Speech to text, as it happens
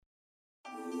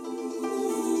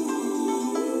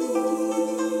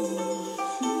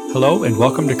Hello, and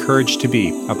welcome to Courage to Be,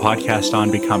 a podcast on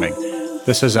becoming.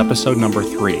 This is episode number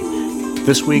 3.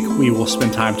 This week, we will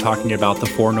spend time talking about the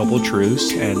Four Noble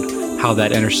Truths and how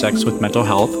that intersects with mental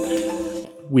health.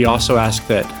 We also ask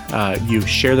that you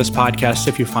share this podcast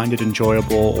if you find it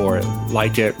enjoyable, or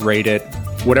like it, rate it,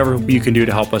 whatever you can do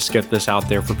to help us get this out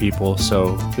there for people.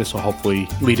 So this will hopefully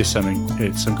lead to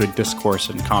some good discourse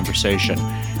and conversation.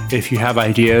 If you have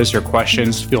ideas or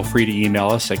questions, feel free to email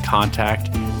us at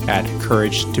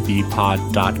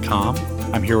contact@couragetobepod.com.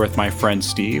 I'm here with my friend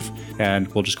Steve, and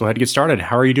we'll just go ahead and get started.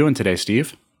 How are you doing today,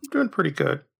 Steve? Doing pretty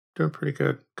good.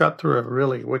 Got through a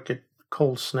really wicked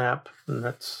cold snap, and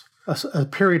that's a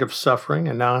period of suffering,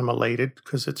 and now I'm elated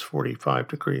because it's 45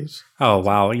 degrees. Oh,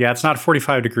 wow. Yeah, it's not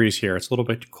 45 degrees here. It's a little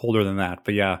bit colder than that.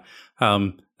 But yeah,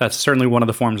 that's certainly one of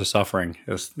the forms of suffering,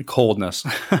 is the coldness.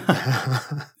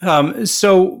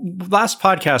 So last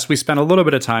podcast, we spent a little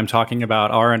bit of time talking about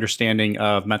our understanding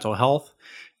of mental health.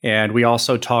 And we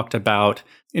also talked about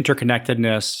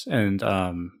interconnectedness and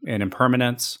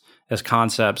impermanence as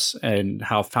concepts and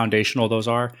how foundational those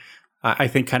are. I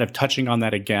think kind of touching on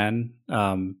that again,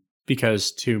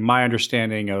 because to my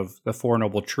understanding of the Four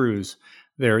Noble Truths,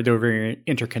 they're very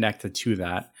interconnected to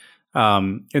that.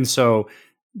 And so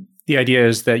the idea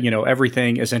is that,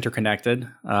 everything is interconnected.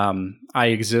 I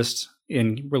exist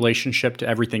in relationship to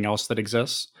everything else that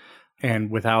exists.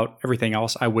 And without everything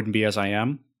else, I wouldn't be as I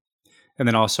am. And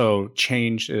then also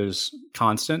change is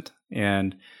constant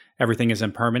and everything is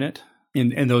impermanent.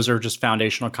 And those are just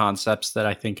foundational concepts that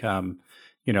I think, are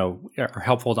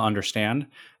helpful to understand.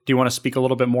 Do you want to speak a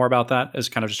little bit more about that as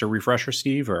kind of just a refresher,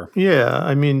 Steve? Or Yeah,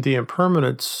 I mean, the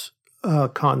impermanence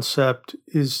concept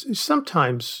is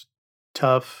sometimes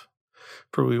tough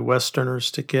for we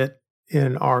Westerners to get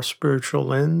in our spiritual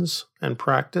lens and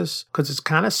practice, because it's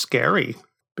kind of scary,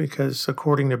 because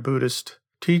according to Buddhist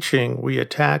teaching, we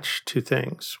attach to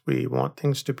things. We want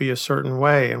things to be a certain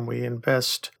way, and we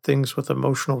invest things with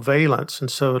emotional valence. And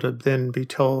so to then be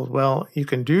told, well, you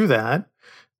can do that,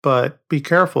 but be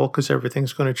careful because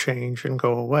everything's going to change and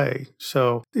go away.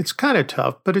 So it's kind of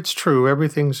tough, but it's true.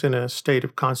 Everything's in a state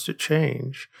of constant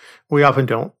change. We often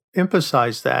don't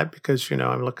emphasize that because,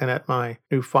 I'm looking at my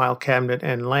new file cabinet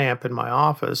and lamp in my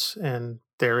office, and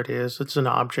there it is. It's an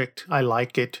object. I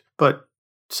like it, but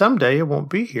someday it won't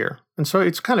be here. And so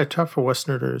it's kind of tough for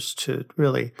Westerners to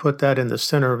really put that in the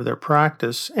center of their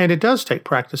practice. And it does take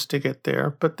practice to get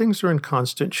there, but things are in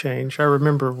constant change. I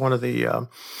remember one of the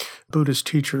Buddhist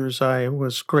teachers I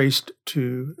was graced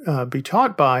to be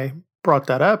taught by brought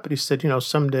that up. And he said,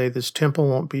 someday this temple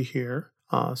won't be here.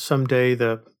 Someday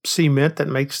the cement that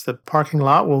makes the parking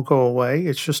lot will go away.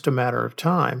 It's just a matter of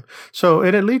time. So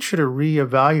it leads you to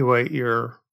reevaluate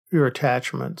your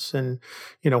attachments and,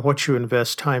 what you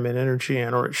invest time and energy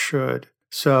in, or it should.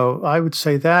 So I would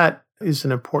say that is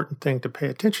an important thing to pay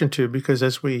attention to, because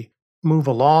as we move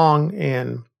along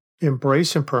and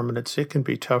embrace impermanence, it can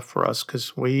be tough for us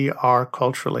because we are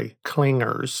culturally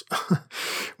clingers.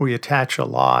 We attach a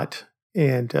lot.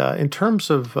 And in terms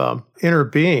of inner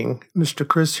being, Mr.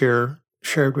 Chris here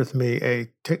shared with me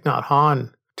a Thich Nhat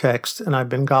Hanh text, and I've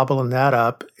been gobbling that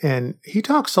up. And he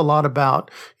talks a lot about,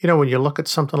 when you look at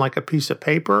something like a piece of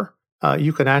paper,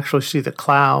 you can actually see the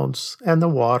clouds and the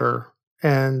water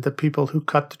and the people who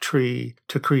cut the tree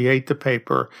to create the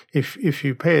paper. If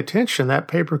you pay attention, that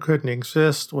paper couldn't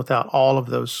exist without all of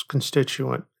those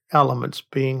constituent elements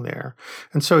being there.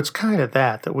 And so it's kind of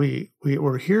that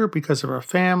we're here because of our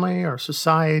family, our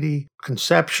society,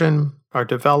 conception, our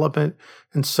development.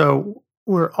 And so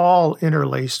we're all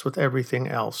interlaced with everything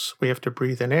else. We have to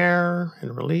breathe in air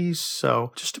and release.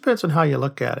 So it just depends on how you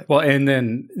look at it. Well, and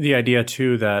then the idea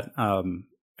too that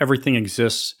everything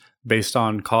exists based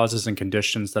on causes and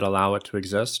conditions that allow it to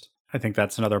exist. I think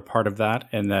that's another part of that.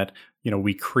 And that,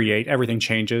 we create, everything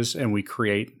changes, and we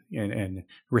create and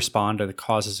respond to the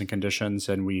causes and conditions,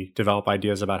 and we develop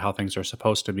ideas about how things are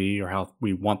supposed to be or how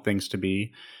we want things to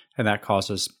be. And that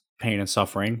causes pain and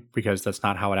suffering because that's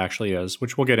not how it actually is,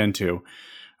 which we'll get into.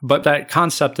 But that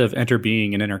concept of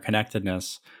interbeing and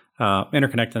interconnectedness,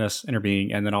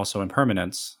 interbeing, and then also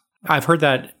impermanence, I've heard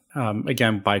that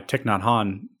again by Thich Nhat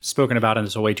Hanh spoken about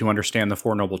as a way to understand the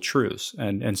Four Noble Truths.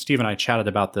 And Steve and I chatted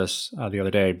about this the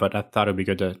other day, but I thought it would be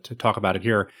good to talk about it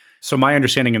here. So my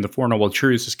understanding of the Four Noble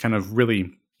Truths is kind of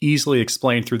really easily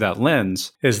explained through that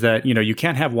lens, is that, you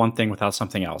can't have one thing without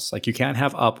something else. Like you can't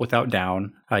have up without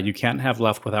down. You can't have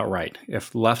left without right.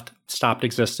 If left stopped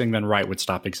existing, then right would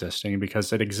stop existing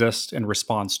because it exists in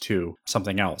response to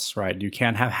something else, right? You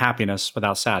can't have happiness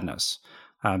without sadness.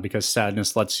 Because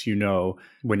sadness lets you know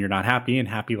when you're not happy, and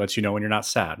happy lets you know when you're not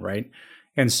sad, right?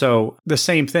 And so the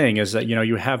same thing is that,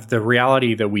 you have the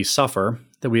reality that we suffer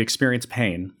that we experience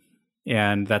pain,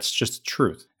 and that's just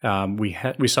truth.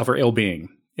 We suffer ill-being.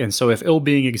 And so if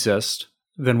ill-being exists,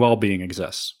 then well-being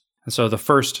exists. And so the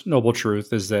first noble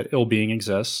truth is that ill-being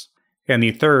exists. And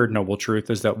the third noble truth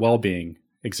is that well-being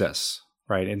exists,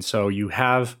 right? And so you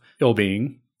have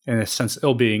ill-being, and since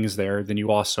ill-being is there, then you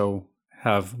also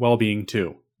have well-being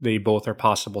too. They both are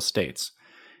possible states.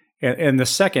 And the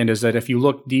second is that if you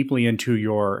look deeply into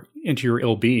your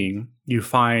ill-being, you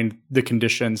find the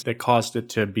conditions that caused it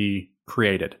to be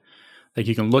created. Like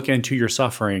you can look into your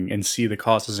suffering and see the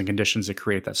causes and conditions that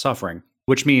create that suffering,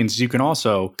 which means you can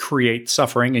also create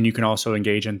suffering, and you can also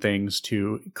engage in things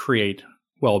to create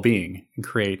well-being and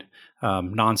create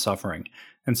non-suffering.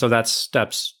 And so that's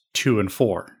steps 2 and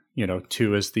 4.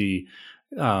 2 is the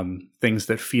things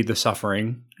that feed the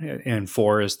suffering, and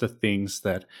 4 is the things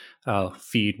that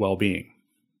feed well-being.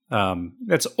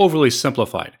 That's overly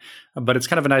simplified, but it's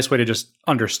kind of a nice way to just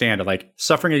understand it. Like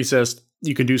suffering exists,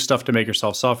 you can do stuff to make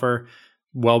yourself suffer.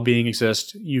 Well-being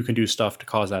exists, you can do stuff to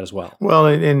cause that as well. Well,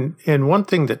 and one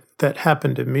thing that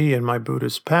happened to me in my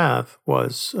Buddhist path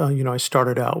was, I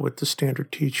started out with the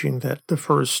standard teaching that the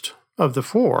first of the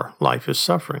 4, life is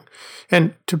suffering.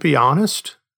 And to be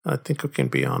honest, I think I can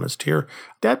be honest here,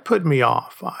 that put me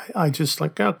off. I just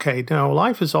okay, no,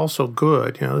 life is also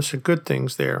good. There's some good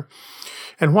things there.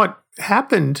 And what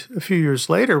happened a few years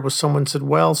later was someone said,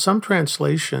 well, some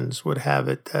translations would have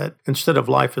it that instead of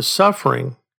life is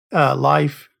suffering,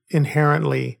 life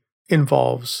inherently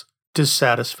involves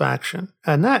dissatisfaction.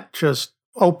 And that just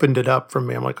opened it up for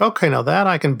me. I'm like, okay, now that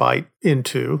I can bite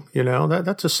into,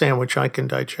 that's a sandwich I can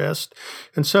digest.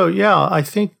 And so, yeah, I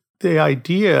think the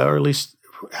idea, or at least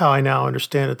how I now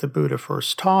understand it, the Buddha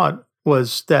first taught,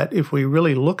 was that if we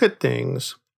really look at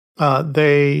things,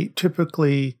 they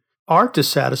typically are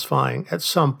dissatisfying at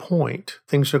some point.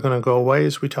 Things are going to go away,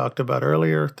 as we talked about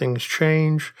earlier. Things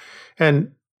change.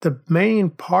 And the main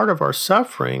part of our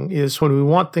suffering is when we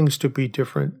want things to be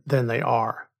different than they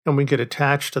are, and we get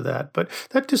attached to that. But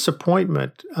that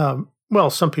disappointment,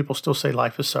 some people still say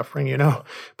life is suffering,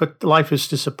 but life is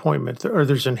disappointment, or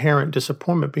there's inherent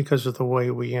disappointment because of the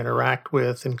way we interact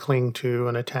with and cling to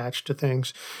and attach to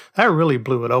things. That really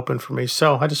blew it open for me.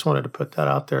 So I just wanted to put that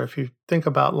out there. If you think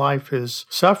about life as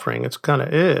suffering, it's kind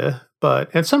of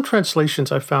and some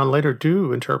translations I found later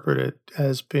do interpret it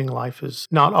as being life is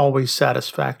not always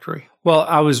satisfactory. Well,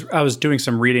 I was doing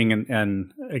some reading,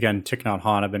 and again, Thich Nhat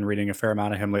Hanh, I've been reading a fair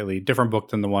amount of him lately. Different book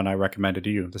than the one I recommended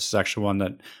to you. This is actually one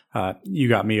that you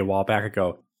got me a while back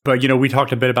ago. But, we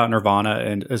talked a bit about nirvana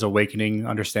and as awakening,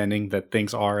 understanding that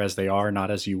things are as they are,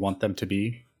 not as you want them to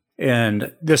be.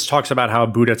 And this talks about how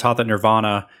Buddha taught that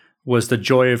nirvana was the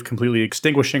joy of completely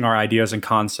extinguishing our ideas and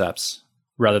concepts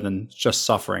rather than just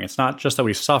suffering. It's not just that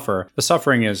we suffer. The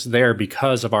suffering is there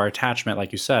because of our attachment,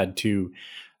 like you said, to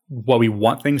what we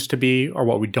want things to be or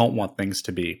what we don't want things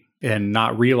to be, and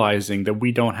not realizing that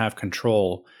we don't have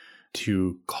control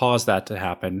to cause that to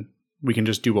happen. We can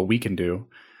just do what we can do.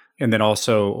 And then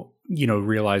also,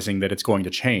 realizing that it's going to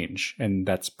change, and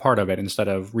that's part of it, instead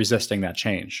of resisting that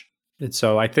change. And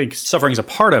so I think suffering is a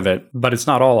part of it, but it's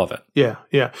not all of it.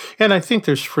 Yeah. And I think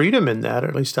there's freedom in that, or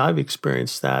at least I've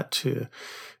experienced that, to,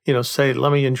 say,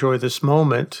 let me enjoy this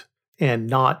moment and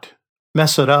not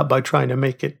mess it up by trying to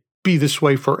make it be this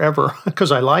way forever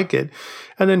because I like it.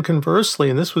 And then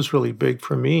conversely, and this was really big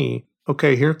for me,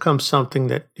 okay, here comes something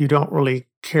that you don't really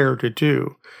care to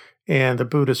do. And the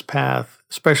Buddhist path,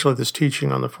 especially this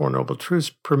teaching on the Four Noble Truths,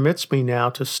 permits me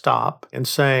now to stop and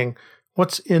saying,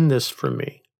 what's in this for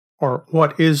me? Or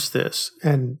what is this?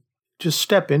 And just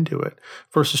step into it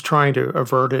versus trying to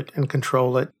avert it and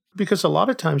control it. Because a lot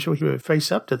of times we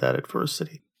face up to that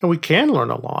adversity. And we can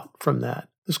learn a lot from that.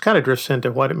 This kind of drifts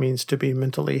into what it means to be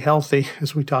mentally healthy,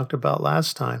 as we talked about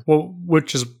last time. Well,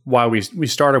 which is why we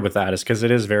started with that, is because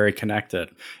it is very connected.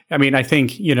 I mean, I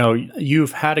think,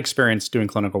 you've had experience doing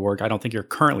clinical work. I don't think you're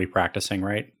currently practicing,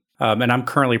 right? And I'm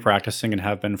currently practicing and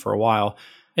have been for a while.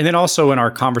 And then also in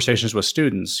our conversations with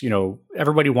students,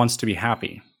 everybody wants to be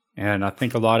happy. And I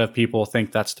think a lot of people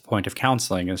think that's the point of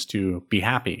counseling, is to be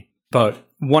happy. But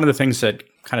one of the things that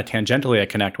kind of tangentially I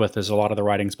connect with is a lot of the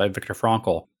writings by Viktor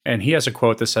Frankl. And he has a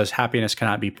quote that says, happiness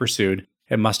cannot be pursued,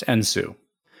 it must ensue,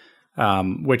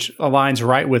 which aligns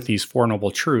right with these Four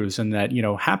Noble Truths, in that,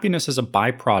 happiness is a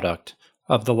byproduct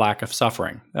of the lack of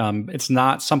suffering. It's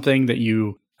not something that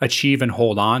you achieve and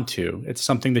hold on to. It's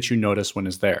something that you notice when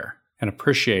it's there and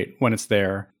appreciate when it's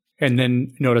there, and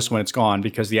then notice when it's gone,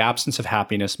 because the absence of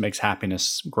happiness makes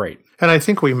happiness great. And I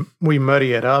think we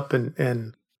muddy it up,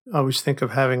 and I always think of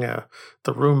having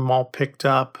the room all picked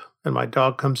up, and my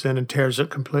dog comes in and tears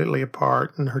it completely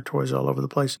apart, and her toys all over the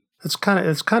place. It's kind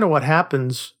of what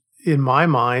happens in my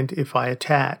mind if I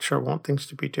attach or want things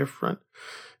to be different.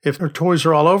 If their toys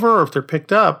are all over or if they're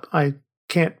picked up, I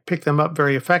can't pick them up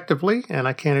very effectively, and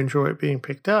I can't enjoy it being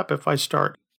picked up if I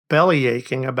start belly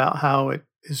aching about how it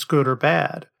is good or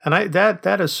bad. And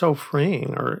that is so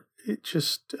freeing, or it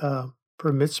just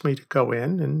permits me to go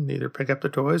in and either pick up the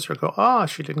toys or go,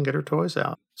 she didn't get her toys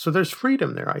out. So there's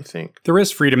freedom there, I think. There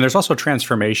is freedom. There's also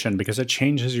transformation because it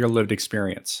changes your lived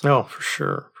experience. Oh, for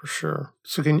sure.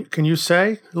 So can you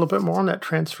say a little bit more on that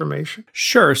transformation?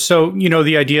 Sure. So,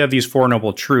 the idea of these Four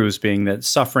Noble Truths being that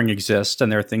suffering exists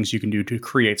and there are things you can do to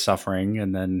create suffering,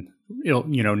 and then,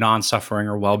 non-suffering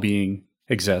or well-being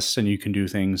exists and you can do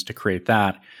things to create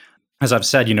that. As I've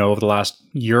said, over the last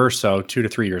year or so, 2 to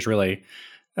 3 years really,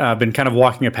 I've been kind of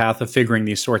walking a path of figuring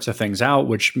these sorts of things out,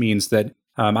 which means that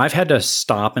I've had to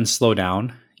stop and slow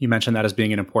down. You mentioned that as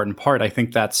being an important part. I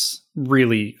think that's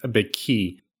really a big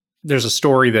key. There's a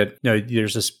story that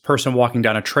there's this person walking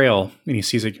down a trail and he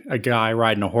sees a guy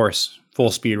riding a horse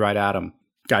full speed right at him.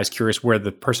 Guy's curious where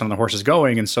the person on the horse is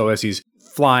going. And so as he's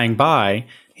flying by,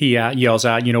 he yells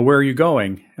out, where are you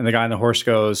going? And the guy on the horse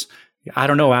goes, I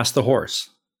don't know, ask the horse.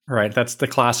 All right, that's the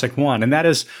classic one. And that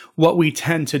is what we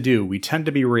tend to do. We tend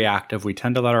to be reactive. We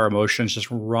tend to let our emotions just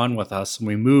run with us. And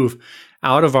we move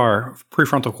out of our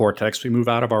prefrontal cortex. We move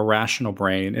out of our rational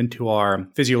brain into our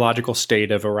physiological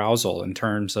state of arousal in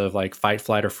terms of like fight,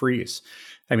 flight, or freeze.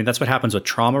 I mean, that's what happens with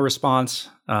trauma response.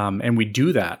 And we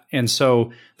do that. And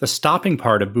so the stopping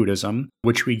part of Buddhism,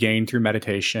 which we gain through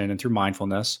meditation and through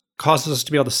mindfulness, causes us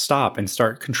to be able to stop and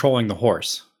start controlling the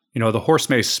horse. The horse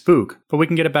may spook, but we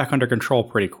can get it back under control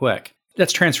pretty quick.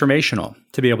 That's transformational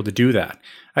to be able to do that.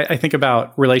 I think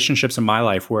about relationships in my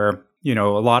life where, a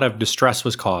lot of distress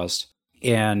was caused.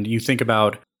 And you think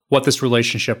about what this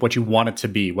relationship, what you want it to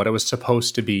be, what it was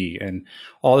supposed to be, and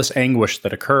all this anguish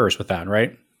that occurs with that,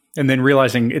 right? And then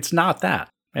realizing it's not that,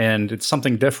 and it's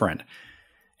something different.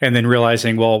 And then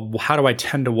realizing, well, how do I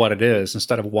tend to what it is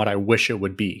instead of what I wish it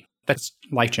would be? That's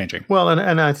life-changing. Well,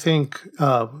 and I think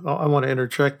I want to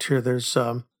interject here. There's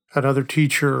another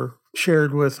teacher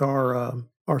shared with our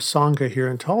Sangha here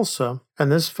in Tulsa,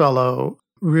 and this fellow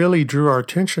really drew our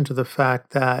attention to the fact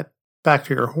that, back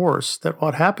to your horse, that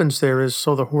what happens there is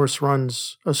so the horse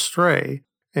runs astray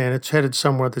and it's headed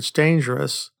somewhere that's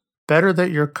dangerous. Better that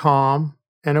you're calm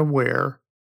and aware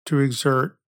to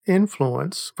exert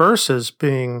influence versus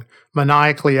being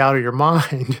maniacally out of your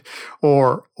mind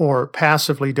or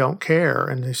passively don't care.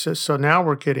 And he says, so now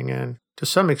we're getting in to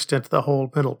some extent the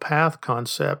whole middle path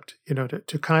concept,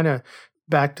 to kind of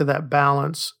back to that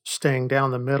balance, staying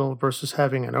down the middle versus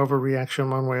having an overreaction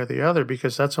one way or the other,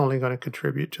 because that's only going to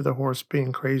contribute to the horse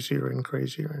being crazier and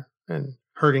crazier and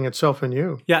hurting itself and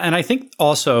you. Yeah. And I think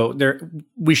also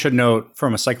we should note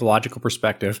from a psychological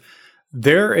perspective,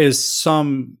 there is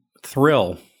some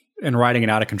thrill in riding an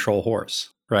out of control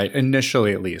horse, right?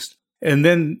 Initially, at least. And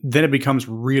then it becomes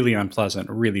really unpleasant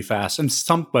really fast, and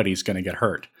somebody's going to get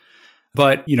hurt.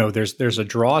 But, there's a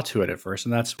draw to it at first,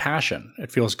 and that's passion.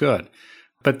 It feels good.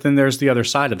 But then there's the other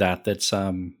side of that that's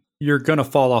you're going to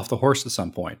fall off the horse at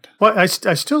some point. Well, I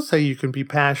still say you can be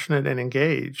passionate and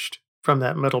engaged from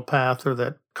that middle path or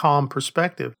that calm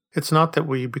perspective. It's not that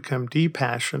we become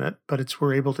depassionate, but it's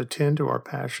we're able to tend to our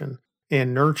passion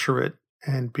and nurture it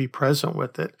and be present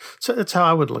with it. So that's how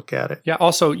I would look at it. Yeah.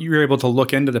 Also, you're able to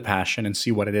look into the passion and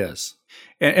see what it is.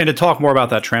 And to talk more about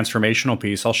that transformational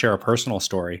piece, I'll share a personal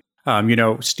story.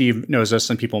 Steve knows this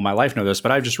and people in my life know this,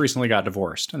 but I just recently got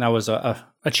divorced. And that was a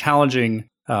challenging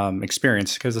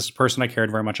experience because this is a person I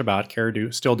cared very much about,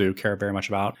 still do care very much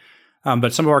about.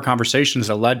 But some of our conversations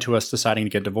that led to us deciding to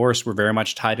get divorced were very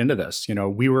much tied into this.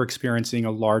 We were experiencing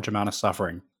a large amount of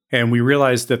suffering. And we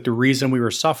realized that the reason we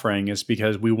were suffering is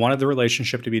because we wanted the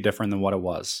relationship to be different than what it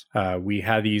was. We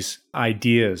had these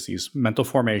ideas, these mental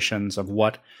formations of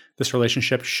what this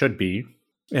relationship should be,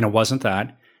 and it wasn't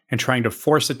that. And trying to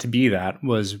force it to be that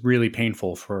was really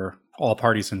painful for all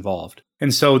parties involved.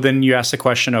 And so then you ask the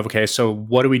question of, okay, so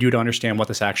what do we do to understand what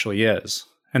this actually is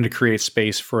and to create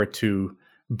space for it to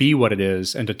be what it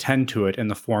is and to tend to it in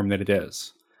the form that it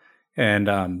is? And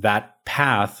that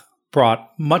path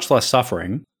brought much less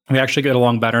suffering. We actually get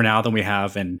along better now than we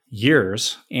have in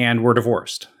years, and we're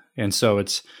divorced. And so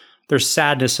there's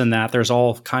sadness in that. There's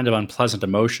all kind of unpleasant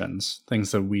emotions,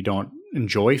 things that we don't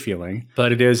enjoy feeling,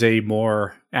 but it is a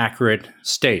more accurate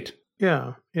state.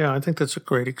 Yeah, I think that's a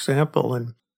great example.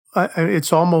 And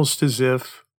it's almost as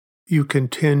if you can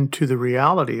tend to the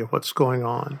reality of what's going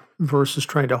on versus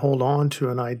trying to hold on to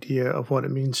an idea of what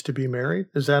it means to be married.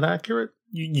 Is that accurate?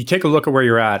 You take a look at where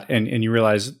you're at and you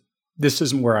realize this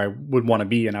isn't where I would want to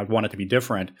be and I would want it to be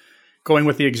different. Going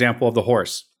with the example of the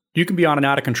horse, You can be on an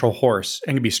out of control horse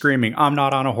and can be screaming, I'm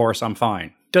not on a horse, I'm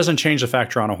fine. Doesn't change the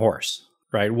fact you're on a horse,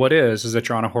 right? What is that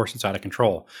you're on a horse that's out of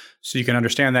control. So you can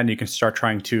understand that and you can start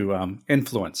trying to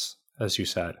influence, as you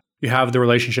said. You have the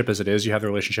relationship as it is, you have the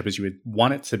relationship as you would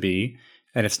want it to be,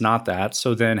 and it's not that.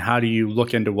 So then how do you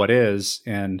look into what is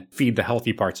and feed the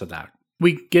healthy parts of that?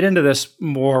 We get into this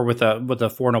more with the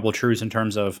Four Noble Truths in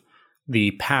terms of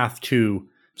the path to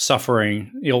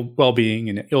suffering, well-being,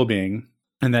 and ill-being.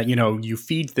 And that, you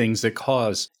feed things that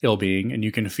cause ill-being and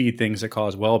you can feed things that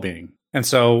cause well-being. And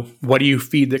so what do you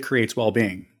feed that creates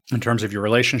well-being in terms of your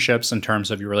relationships, in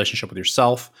terms of your relationship with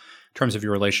yourself, in terms of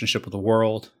your relationship with the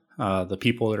world, the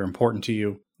people that are important to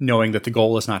you, knowing that the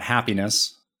goal is not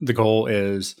happiness. The goal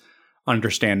is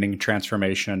understanding,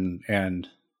 transformation, and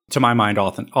to my mind,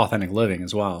 authentic living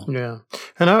as well. Yeah.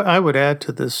 And I would add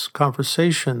to this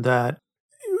conversation that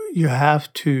you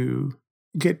have to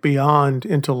get beyond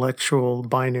intellectual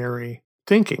binary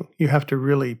thinking. You have to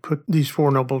really put these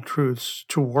Four Noble Truths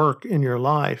to work in your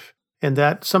life. And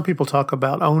that some people talk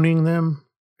about owning them,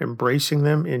 embracing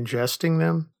them, ingesting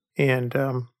them. And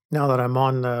now that I'm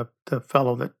on the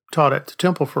fellow that taught at the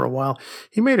temple for a while,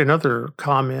 he made another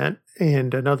comment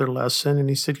and another lesson. And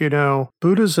he said,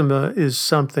 Buddhism is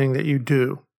something that you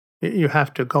do. You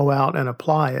have to go out and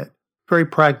apply it. Very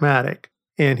pragmatic.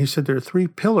 And he said there are 3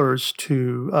 pillars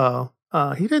to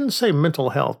he didn't say mental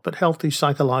health, but healthy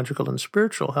psychological and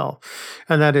spiritual health.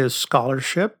 And that is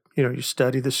scholarship. You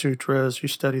study the sutras, you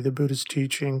study the Buddha's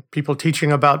teaching, people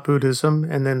teaching about Buddhism,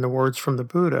 and then the words from the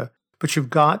Buddha. But you've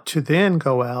got to then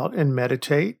go out and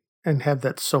meditate and have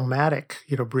that somatic,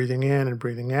 breathing in and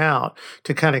breathing out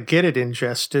to kind of get it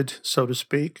ingested, so to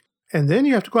speak. And then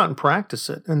you have to go out and practice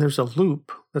it. And there's a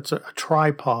loop that's a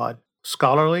tripod,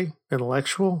 scholarly,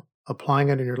 intellectual, applying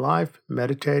it in your life,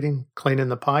 meditating, cleaning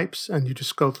the pipes, and you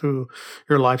just go through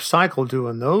your life cycle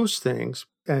doing those things,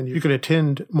 and you can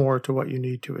attend more to what you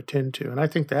need to attend to. And I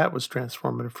think that was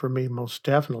transformative for me, most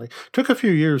definitely. Took a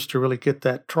few years to really get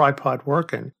that tripod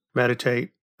working.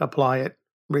 Meditate, apply it,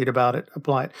 read about it,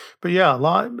 apply it. But yeah,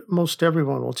 most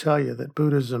everyone will tell you that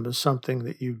Buddhism is something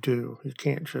that you do. You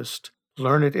can't just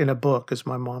learn it in a book, as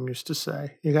my mom used to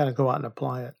say. You got to go out and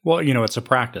apply it. Well, it's a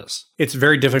practice. It's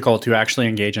very difficult to actually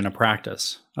engage in a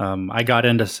practice. I got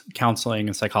into counseling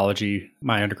and psychology.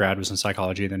 My undergrad was in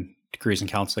psychology, then degrees in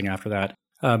counseling after that,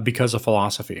 because of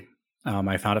philosophy.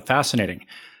 I found it fascinating.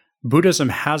 Buddhism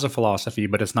has a philosophy,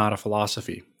 but it's not a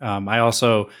philosophy. I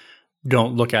also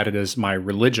don't look at it as my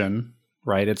religion,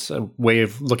 right? It's a way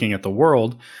of looking at the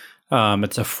world.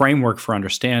 It's a framework for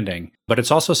understanding, but it's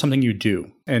also something you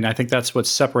do. And I think that's what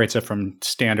separates it from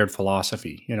standard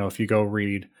philosophy. If you go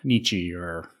read Nietzsche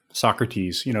or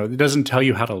Socrates, it doesn't tell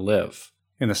you how to live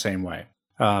in the same way,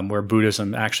 where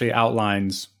Buddhism actually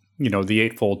outlines, the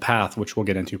Eightfold Path, which we'll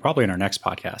get into probably in our next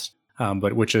podcast,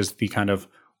 but which is the kind of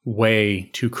way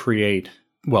to create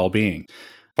well-being.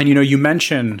 And, you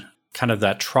mentioned kind of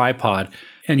that tripod,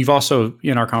 and you've also,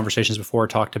 in our conversations before,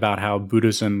 talked about how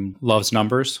Buddhism loves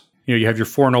numbers. You have your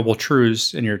Four Noble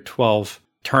Truths and your 12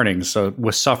 turnings. So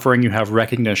with suffering, you have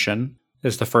recognition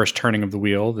is the first turning of the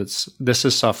wheel. This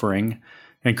is suffering.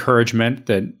 Encouragement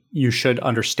that you should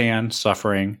understand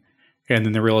suffering. And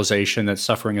then the realization that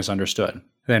suffering is understood.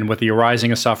 Then with the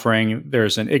arising of suffering,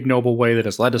 there's an ignoble way that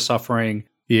has led to suffering.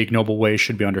 The ignoble way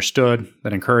should be understood.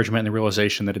 That encouragement and the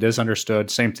realization that it is understood.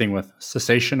 Same thing with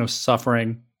cessation of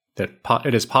suffering, that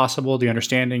it is possible, the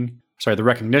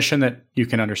recognition that you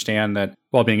can understand that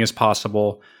well-being is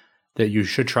possible, that you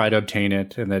should try to obtain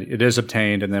it, and that it is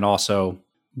obtained, and then also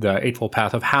the Eightfold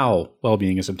Path of how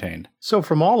well-being is obtained. So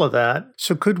from all of that,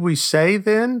 could we say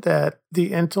then that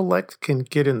the intellect can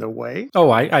get in the way?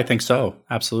 Oh, I think so.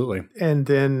 Absolutely. And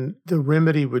then the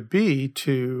remedy would be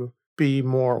to be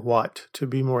more what? To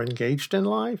be more engaged in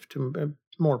life? To be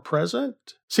more present?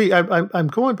 See, I'm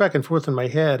going back and forth in my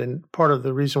head, and part of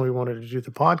the reason we wanted to do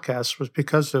the podcast was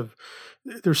because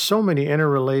there's so many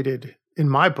interrelated, in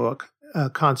my book,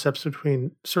 concepts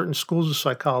between certain schools of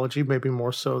psychology, maybe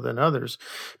more so than others,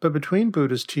 but between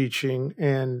Buddha's teaching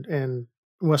and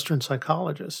Western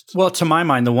psychologists. Well, to my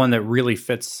mind, the one that really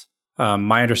fits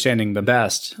my understanding the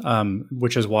best,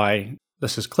 which is why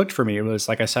this has clicked for me, it was,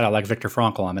 like I said, I like Viktor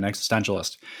Frankl. I'm an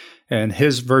existentialist. And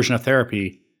his version of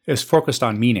therapy is focused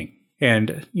on meaning.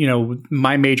 And,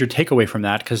 my major takeaway from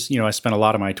that, because, I spent a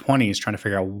lot of my 20s trying to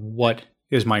figure out what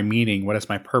is my meaning, what is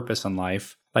my purpose in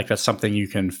life. Like that's something you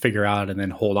can figure out and then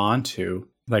hold on to.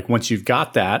 Like once you've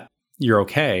got that, you're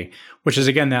okay. Which is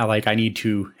again that like I need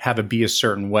to have it be a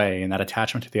certain way, and that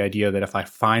attachment to the idea that if I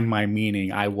find my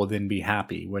meaning, I will then be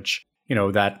happy, which,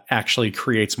 that actually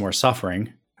creates more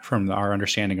suffering from our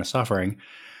understanding of suffering.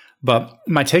 But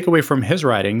my takeaway from his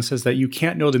writings is that you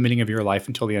can't know the meaning of your life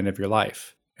until the end of your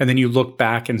life. And then you look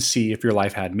back and see if your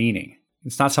life had meaning.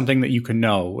 It's not something that you can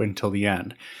know until the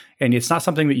end. And it's not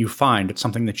something that you find, it's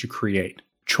something that you create.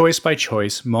 Choice by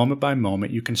choice, moment by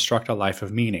moment, you construct a life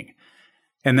of meaning.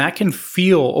 And that can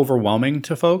feel overwhelming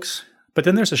to folks. But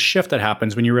then there's a shift that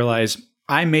happens when you realize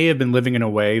I may have been living in a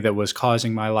way that was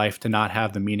causing my life to not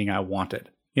have the meaning I wanted,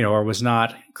 or was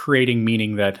not creating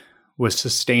meaning that was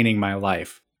sustaining my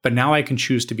life. But now I can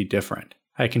choose to be different.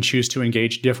 I can choose to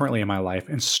engage differently in my life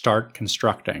and start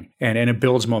constructing. And it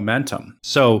builds momentum.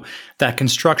 So that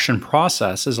construction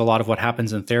process is a lot of what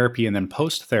happens in therapy and then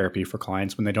post-therapy for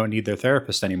clients when they don't need their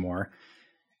therapist anymore.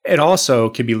 It also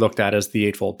can be looked at as the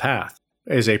Eightfold Path,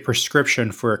 as a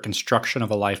prescription for a construction of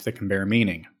a life that can bear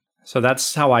meaning. So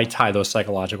that's how I tie those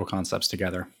psychological concepts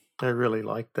together. I really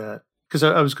like that. Because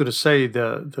I was going to say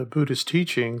the Buddhist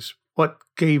teachings, what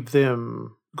gave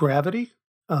them gravity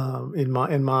in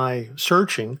my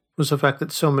searching was the fact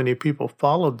that so many people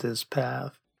followed this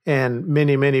path, and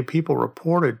many people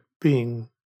reported being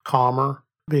calmer,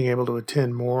 being able to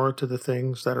attend more to the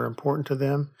things that are important to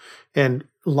them, and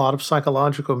a lot of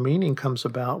psychological meaning comes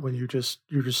about when you're just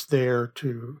there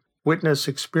to witness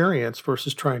experience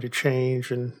versus trying to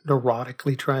change and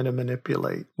neurotically trying to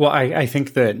manipulate. Well, I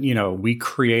think that we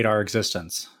create our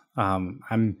existence.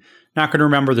 I'm not going to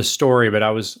remember the story, but I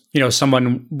was,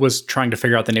 someone was trying to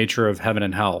figure out the nature of heaven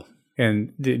and hell.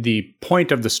 And the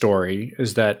point of the story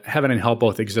is that heaven and hell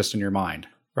both exist in your mind,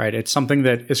 right? It's something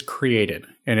that is created.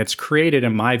 And it's created,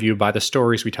 in my view, by the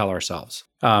stories we tell ourselves,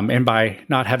 and by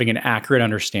not having an accurate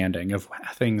understanding of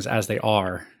things as they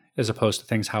are, as opposed to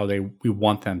things how we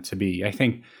want them to be. I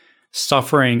think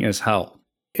suffering is hell.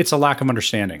 It's a lack of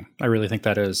understanding. I really think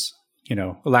that is,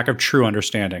 a lack of true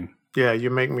understanding. Yeah, you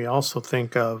make me also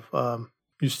think of,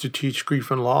 used to teach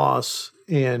grief and loss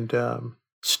and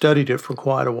studied it for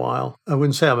quite a while. I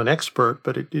wouldn't say I'm an expert,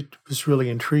 but it was really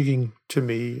intriguing to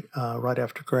me right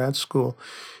after grad school.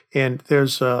 And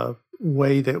there's a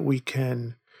way that we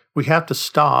have to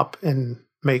stop and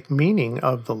make meaning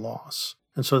of the loss.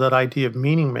 And so that idea of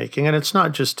meaning making, and it's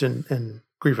not just in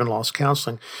grief and loss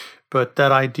counseling, but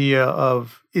that idea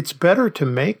of it's better to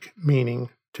make meaning,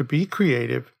 to be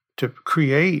creative, to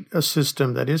create a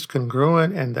system that is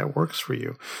congruent and that works for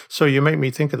you. So you make me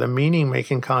think of the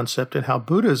meaning-making concept and how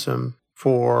Buddhism,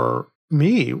 for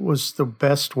me, was the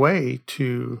best way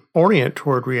to orient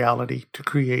toward reality, to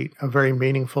create a very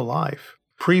meaningful life.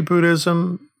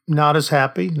 Pre-Buddhism, not as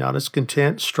happy, not as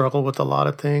content, struggle with a lot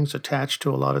of things, attached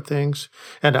to a lot of things.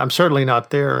 And I'm certainly not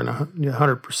there in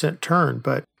 100% turn,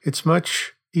 but it's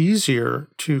much easier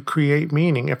to create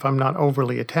meaning if I'm not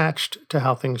overly attached to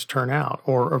how things turn out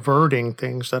or averting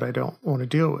things that I don't want to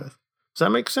deal with. Does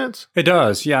that make sense? It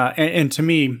does, yeah. And to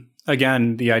me,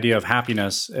 again, the idea of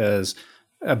happiness is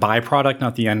a byproduct,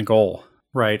 not the end goal,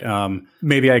 right?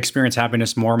 Maybe I experience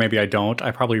happiness more, maybe I don't.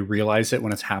 I probably realize it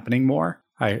when it's happening more.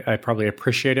 I probably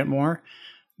appreciate it more.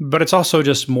 But it's also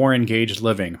just more engaged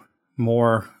living,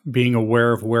 more being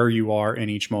aware of where you are in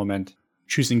each moment,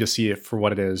 choosing to see it for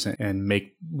what it is and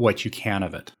make what you can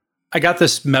of it. I got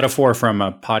this metaphor from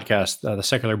a podcast, the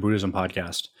Secular Buddhism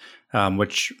podcast,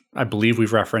 which I believe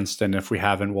we've referenced. And if we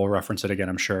haven't, we'll reference it again,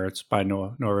 I'm sure. It's by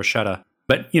Noah Rasheta.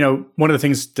 But, one of the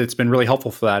things that's been really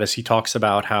helpful for that is he talks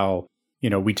about how,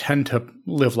 we tend to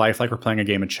live life like we're playing a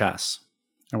game of chess.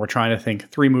 And we're trying to think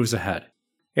 3 moves ahead.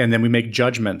 And then we make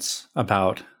judgments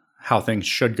about how things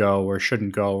should go or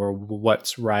shouldn't go or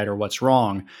what's right or what's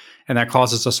wrong. And that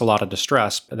causes us a lot of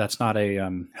distress, but that's not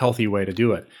a healthy way to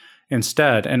do it.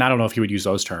 Instead, and I don't know if you would use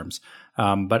those terms,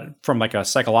 but from like a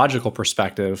psychological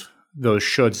perspective, those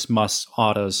shoulds, musts,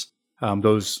 oughtas,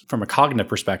 those from a cognitive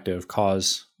perspective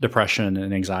cause depression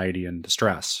and anxiety and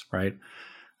distress, right?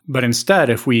 But instead,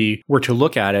 if we were to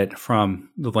look at it from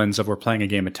the lens of we're playing a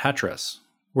game of Tetris,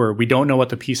 where we don't know what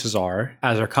the pieces are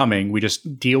as they're coming. We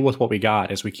just deal with what we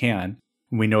got as we can.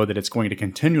 And we know that it's going to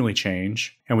continually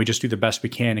change, and we just do the best we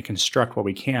can and construct what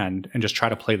we can and just try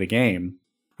to play the game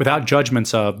without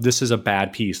judgments of this is a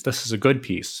bad piece, this is a good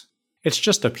piece. It's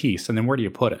just a piece, and then where do you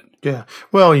put it? Yeah.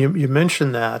 Well, you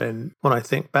mentioned that, and when I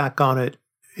think back on it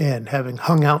and having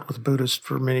hung out with Buddhists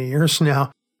for many years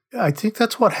now, I think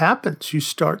that's what happens. You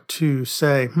start to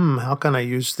say, how can I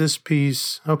use this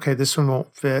piece? Okay, this one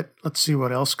won't fit. Let's see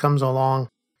what else comes along.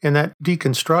 And that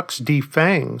deconstructs,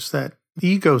 defangs that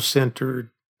ego-centered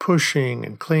pushing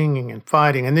and clinging and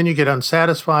fighting. And then you get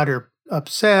unsatisfied or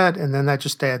upset, and then that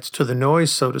just adds to the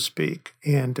noise, so to speak.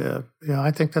 And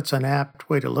I think that's an apt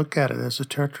way to look at it as a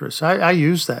Tetris. I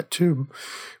use that too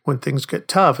when things get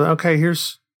tough. Okay,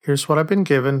 here's Here's what I've been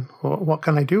given. What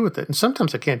can I do with it? And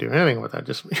sometimes I can't do anything with it. I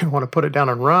just want to put it down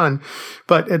and run.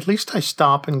 But at least I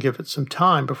stop and give it some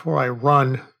time before I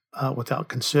run without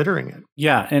considering it.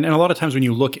 Yeah. And a lot of times when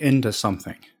you look into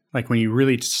something, like when you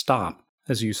really stop,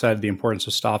 as you said, the importance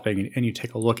of stopping, and you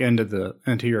take a look into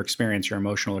your experience, your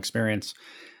emotional experience,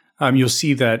 you'll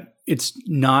see that it's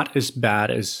not as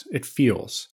bad as it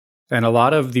feels. And a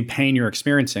lot of the pain you're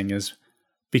experiencing is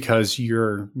because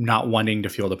you're not wanting to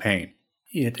feel the pain.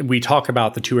 We talk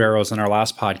about the 2 arrows in our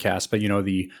last podcast, but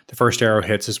the first arrow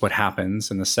hits is what happens,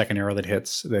 and the second arrow that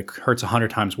hurts 100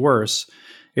 times worse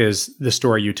is the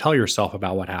story you tell yourself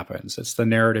about what happens. It's the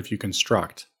narrative you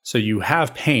construct. So you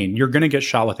have pain. You're going to get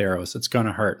shot with arrows. It's going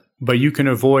to hurt. But you can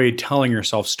avoid telling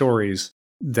yourself stories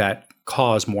that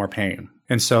cause more pain.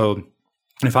 And so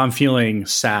if I'm feeling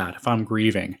sad, if I'm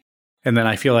grieving, and then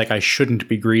I feel like I shouldn't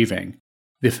be grieving,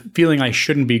 the feeling I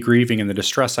shouldn't be grieving and the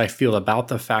distress I feel about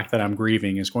the fact that I'm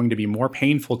grieving is going to be more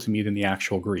painful to me than the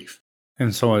actual grief.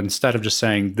 And so instead of just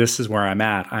saying, this is where I'm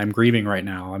at, I'm grieving right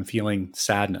now, I'm feeling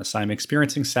sadness, I'm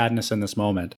experiencing sadness in this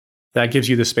moment, that gives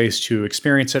you the space to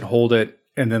experience it, hold it,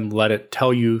 and then let it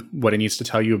tell you what it needs to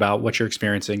tell you about what you're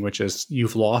experiencing, which is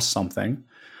you've lost something.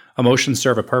 Emotions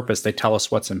serve a purpose. They tell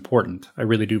us what's important. I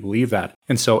really do believe that.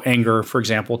 And so anger, for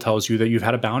example, tells you that you've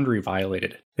had a boundary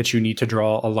violated, that you need to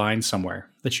draw a line somewhere,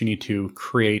 that you need to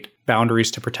create boundaries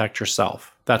to protect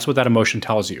yourself. That's what that emotion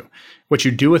tells you. What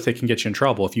you do with it can get you in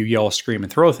trouble. If you yell, scream,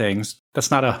 and throw things,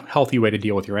 that's not a healthy way to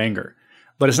deal with your anger.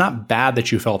 But it's not bad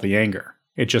that you felt the anger.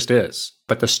 It just is.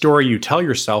 But the story you tell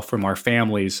yourself from our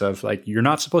families of like, you're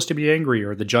not supposed to be angry,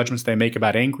 or the judgments they make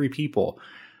about angry people,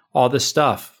 all this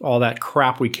stuff, all that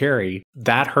crap we carry,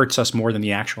 that hurts us more than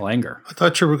the actual anger. I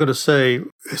thought you were going to say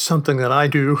something that I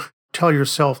do. Tell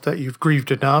yourself that you've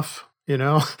grieved enough,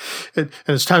 and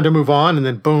it's time to move on. And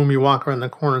then boom, you walk around the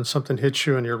corner and something hits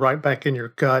you and you're right back in your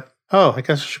gut. Oh, I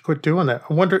guess I should quit doing that.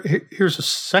 I wonder, here's a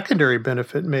secondary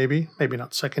benefit, maybe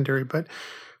not secondary, but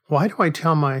why do I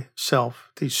tell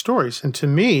myself these stories? And to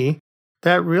me,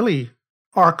 that really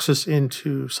arcs us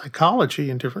into psychology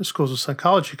and different schools of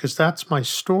psychology, because that's my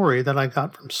story that I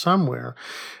got from somewhere.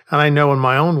 And I know in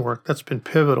my own work, that's been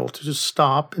pivotal to just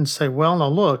stop and say, well, now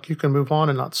look, you can move on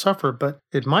and not suffer, but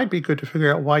it might be good to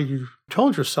figure out why you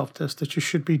told yourself this, that you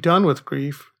should be done with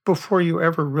grief before you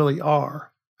ever really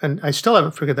are. And I still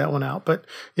haven't figured that one out. But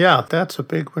yeah, that's a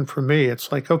big one for me.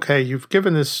 It's like, okay, you've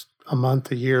given this a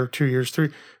month, a year, 2 years, 3.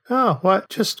 Oh, what?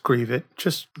 Just grieve it.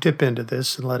 Just dip into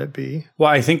this and let it be. Well,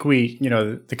 I think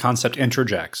the concept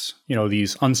interjects,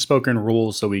 these unspoken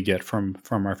rules that we get from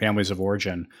our families of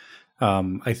origin,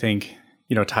 I think,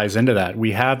 ties into that.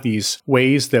 We have these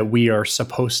ways that we are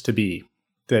supposed to be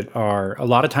that are a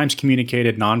lot of times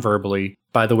communicated non-verbally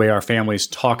by the way our families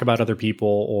talk about other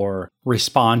people or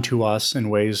respond to us in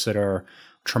ways that are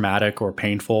traumatic or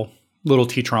painful, little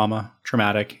T trauma,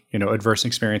 traumatic, adverse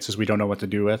experiences we don't know what to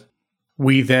do with.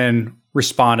 We then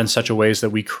respond in such a ways that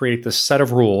we create this set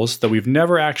of rules that we've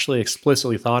never actually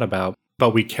explicitly thought about,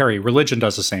 but we carry. Religion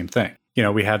does the same thing.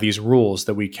 We have these rules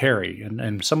that we carry,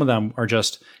 and some of them are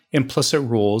just implicit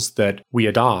rules that we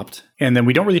adopt, and then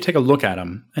we don't really take a look at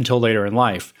them until later in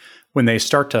life when they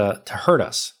start to hurt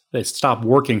us. They stop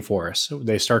working for us.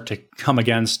 They start to come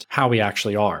against how we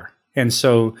actually are. And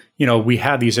so, we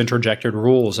have these interjected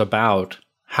rules about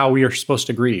how we are supposed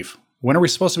to grieve. When are we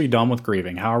supposed to be done with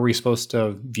grieving? How are we supposed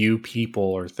to view people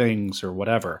or things or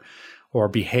whatever, or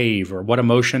behave, or what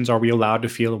emotions are we allowed to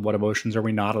feel and what emotions are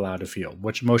we not allowed to feel?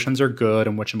 Which emotions are good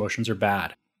and which emotions are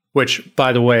bad? Which,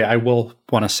 by the way, I will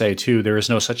want to say too, there is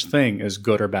no such thing as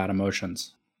good or bad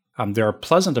emotions. There are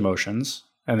pleasant emotions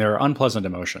and there are unpleasant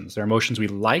emotions. There are emotions we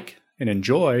like and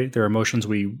enjoy. There are emotions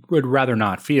we would rather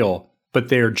not feel, but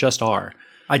they just are.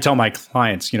 I tell my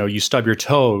clients, you stub your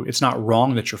toe, it's not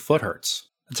wrong that your foot hurts.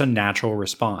 It's a natural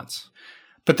response.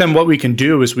 But then what we can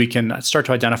do is we can start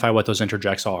to identify what those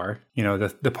interjects are.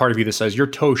 The part of you that says your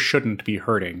toe shouldn't be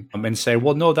hurting, and say,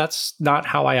 well, no, that's not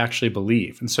how I actually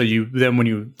believe. And so when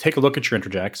you take a look at your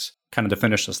interjects, kind of to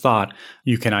finish this thought,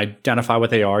 you can identify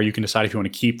what they are. You can decide if you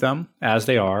want to keep them as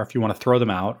they are, if you want to throw them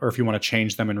out, or if you want to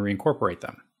change them and reincorporate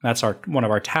them. That's one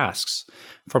of our tasks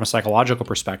from a psychological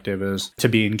perspective, is to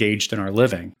be engaged in our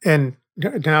living. And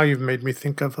now you've made me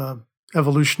think of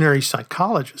evolutionary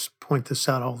psychologists point this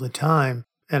out all the time,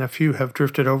 and a few have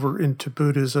drifted over into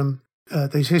Buddhism.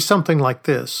 They say something like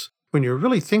this: when you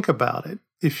really think about it,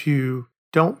 if you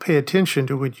don't pay attention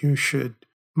to when you should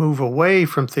move away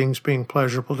from things being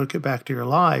pleasurable to get back to your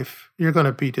life, you're going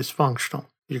to be dysfunctional.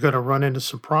 You're going to run into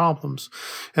some problems.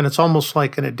 And it's almost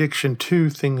like an addiction to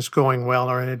things going well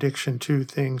or an addiction to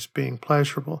things being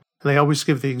pleasurable. And they always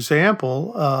give the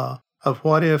example of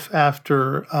what if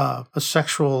after a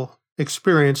sexual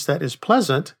experience that is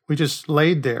pleasant, we just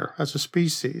laid there as a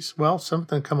species. Well,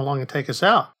 something come along and take us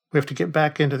out. We have to get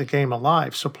back into the game of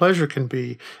life. So pleasure can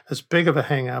be as big of a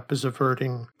hang-up as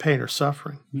averting pain or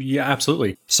suffering. Yeah,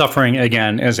 absolutely. Suffering,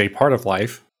 again, is a part of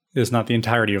life. It is not the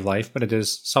entirety of life, but it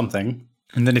is something.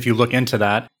 And then if you look into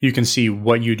that, you can see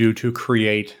what you do to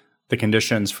create the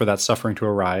conditions for that suffering to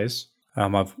arise.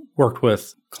 I've worked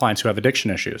with clients who have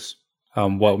addiction issues.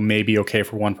 What may be okay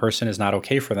for one person is not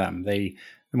okay for them.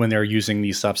 When they're using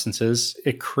these substances,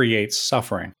 it creates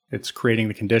suffering. It's creating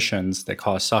the conditions that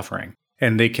cause suffering.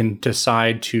 And they can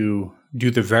decide to do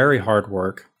the very hard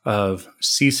work of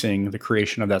ceasing the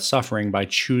creation of that suffering by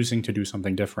choosing to do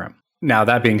something different. Now,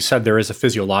 that being said, there is a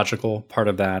physiological part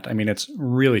of that. I mean, it's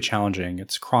really challenging.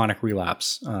 It's chronic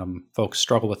relapse. Folks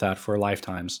struggle with that for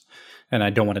lifetimes. And I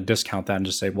don't want to discount that and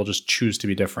just say, well, just choose to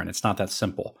be different. It's not that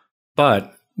simple.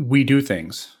 But we do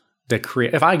things that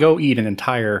create. If I go eat an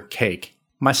entire cake,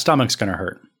 my stomach's going to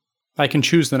hurt. I can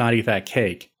choose to not eat that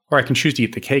cake. Or I can choose to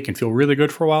eat the cake and feel really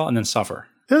good for a while and then suffer.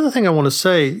 The other thing I want to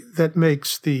say that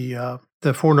makes the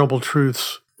Four Noble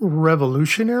Truths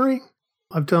revolutionary,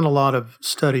 I've done a lot of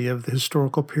study of the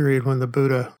historical period when the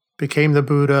Buddha became the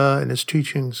Buddha and his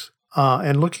teachings.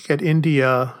 And looking at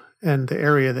India and the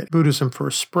area that Buddhism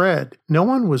first spread, no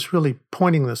one was really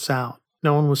pointing this out.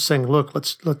 No one was saying, look,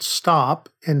 let's stop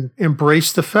and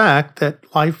embrace the fact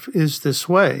that life is this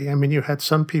way. I mean, you had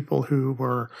some people who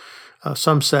were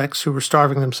some sects who were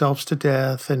starving themselves to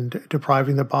death and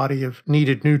depriving the body of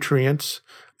needed nutrients.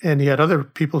 And you had other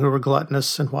people who were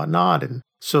gluttonous and whatnot. And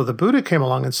so the Buddha came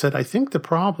along and said, I think the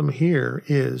problem here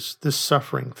is this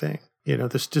suffering thing,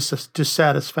 this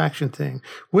dissatisfaction thing,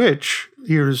 which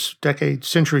years, decades,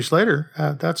 centuries later,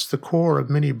 that's the core of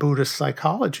many Buddhist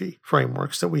psychology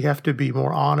frameworks, that we have to be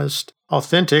more honest,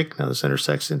 authentic, now this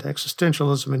intersects into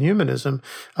existentialism and humanism,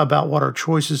 about what our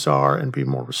choices are and be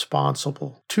more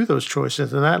responsible to those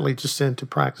choices. And that leads us into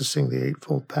practicing the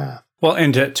Eightfold Path. Well,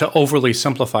 and to overly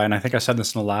simplify, and I think I said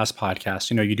this in the last podcast,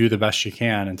 you do the best you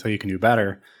can until you can do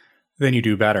better, then you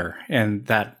do better. And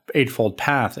that Eightfold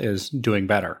Path is doing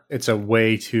better. It's a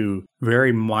way to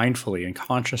very mindfully and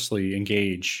consciously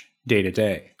engage day to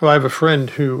day. Well, I have a friend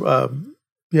who,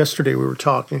 yesterday we were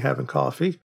talking, having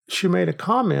coffee. She made a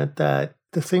comment that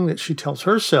the thing that she tells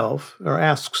herself or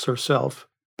asks herself,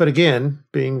 but again,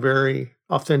 being very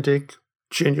authentic,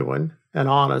 genuine, and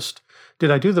honest,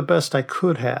 did I do the best I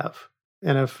could have?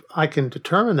 And if I can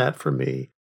determine that for me,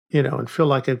 and feel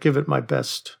like I've given it my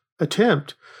best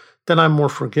attempt, then I'm more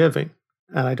forgiving.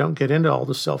 And I don't get into all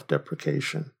the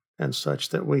self-deprecation and such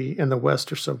that we in the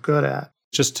West are so good at.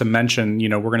 Just to mention,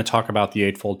 we're going to talk about the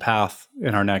Eightfold Path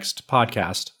in our next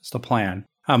podcast. It's the plan.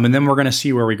 And then we're going to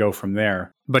see where we go from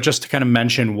there. But just to kind of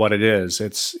mention what it is,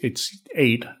 it's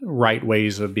 8 right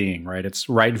ways of being, right? It's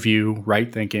right view,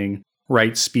 right thinking,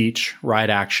 right speech, right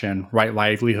action, right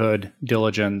livelihood,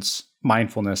 diligence,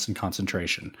 mindfulness, and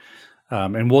concentration.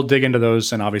 And we'll dig into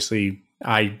those. And obviously,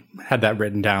 I had that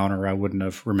written down or I wouldn't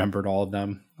have remembered all of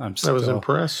them. I was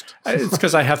impressed. It's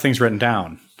because I have things written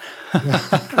down.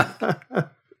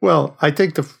 Well, I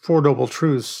think the Four Noble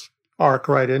Truths arc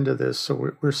right into this,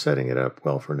 so we're setting it up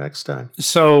well for next time.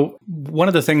 So one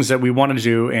of the things that we wanted to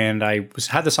do, and I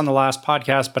had this on the last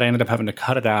podcast, but I ended up having to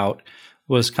cut it out,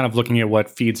 was kind of looking at what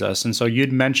feeds us. And so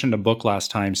you'd mentioned a book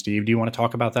last time, Steve. Do you want to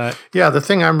talk about that? Yeah, the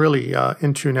thing I'm really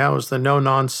into now is the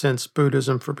No-Nonsense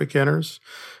Buddhism for Beginners.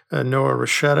 Noah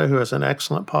Rasheta, who has an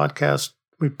excellent podcast.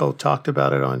 We both talked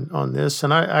about it on this.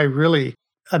 And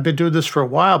I've been doing this for a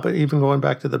while, but even going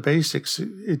back to the basics,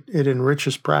 it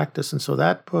enriches practice. And so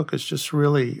that book is just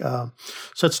really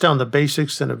sets down the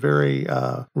basics in a very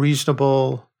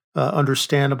reasonable,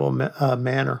 understandable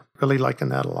manner. Really liking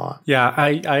that a lot. Yeah,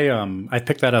 I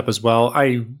picked that up as well.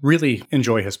 I really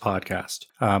enjoy his podcast.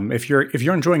 If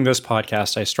you're enjoying this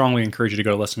podcast, I strongly encourage you to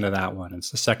go listen to that one. It's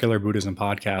the Secular Buddhism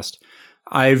Podcast.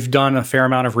 I've done a fair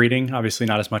amount of reading, obviously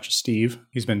not as much as Steve.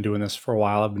 He's been doing this for a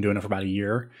while. I've been doing it for about a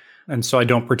year. And so I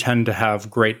don't pretend to have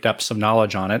great depths of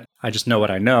knowledge on it. I just know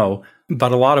what I know.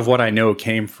 But a lot of what I know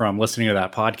came from listening to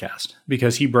that podcast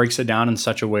because he breaks it down in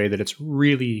such a way that it's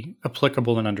really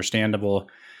applicable and understandable,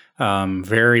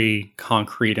 very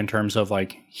concrete in terms of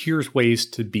here's ways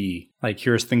to be,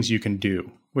 here's things you can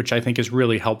do, which I think is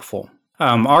really helpful.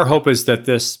 Our hope is that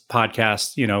this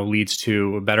podcast, leads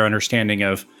to a better understanding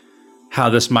of how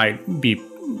this might be,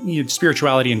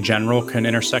 spirituality in general can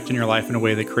intersect in your life in a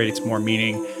way that creates more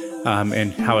meaning,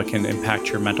 and how it can impact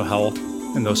your mental health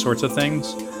and those sorts of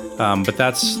things. But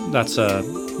that's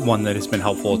one that has been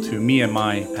helpful to me and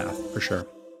my path for sure.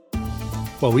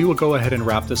 Well, we will go ahead and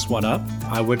wrap this one up.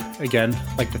 I would, again,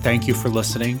 like to thank you for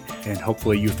listening, and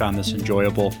hopefully you found this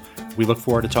enjoyable. We look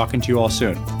forward to talking to you all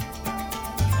soon.